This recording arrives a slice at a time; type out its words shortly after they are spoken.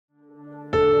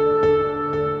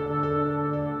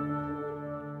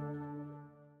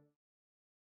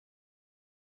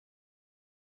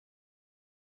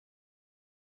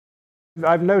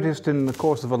I've noticed in the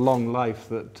course of a long life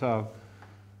that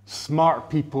smart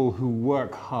people who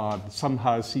work hard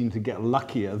somehow seem to get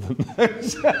luckier than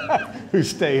those who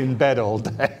stay in bed all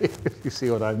day, if you see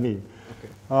what I mean.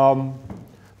 Okay.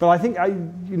 But I think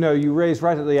you raised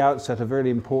right at the outset a very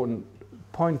important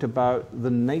point about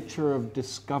the nature of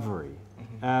discovery.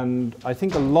 Mm-hmm. And I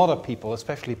think a lot of people,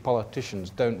 especially politicians,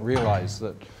 don't realize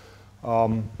that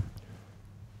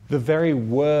the very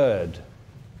word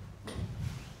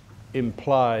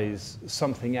implies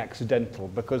something accidental,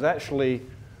 because actually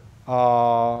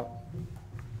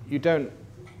you don't,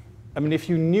 I mean, if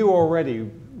you knew already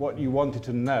what you wanted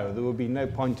to know, there would be no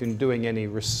point in doing any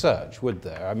research, would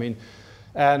there? I mean,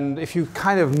 and if you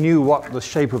kind of knew what the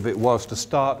shape of it was to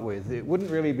start with, it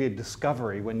wouldn't really be a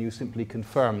discovery when you simply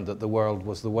confirmed that the world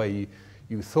was the way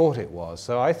you thought it was.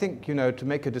 So I think, to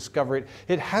make a discovery,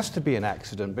 it has to be an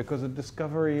accident, because a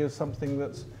discovery is something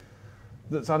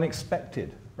that's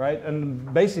unexpected, right?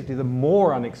 And basically, the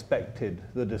more unexpected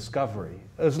the discovery,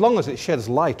 as long as it sheds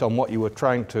light on what you were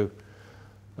trying to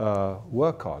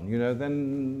work on,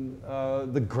 then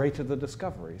the greater the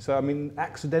discovery. So, I mean,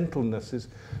 accidentalness is,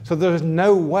 so there's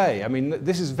no way, I mean,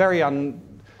 this is very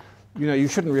you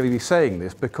shouldn't really be saying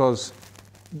this, because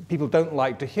people don't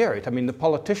like to hear it. I mean, the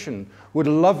politician would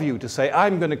love you to say,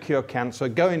 I'm going to cure cancer,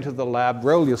 go into the lab,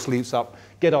 roll your sleeves up,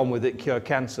 get on with it, cure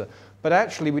cancer. But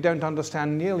actually, we don't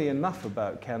understand nearly enough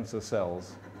about cancer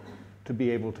cells to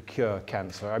be able to cure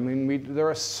cancer. I mean, there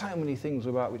are so many things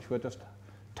about which we're just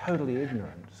totally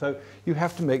ignorant. So you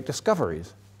have to make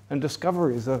discoveries. And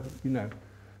discoveries are,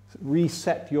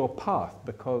 reset your path,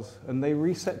 and they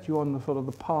reset you on the sort of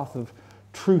the path of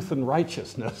truth and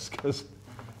righteousness, because,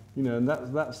 and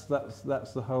that's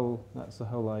the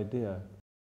whole idea.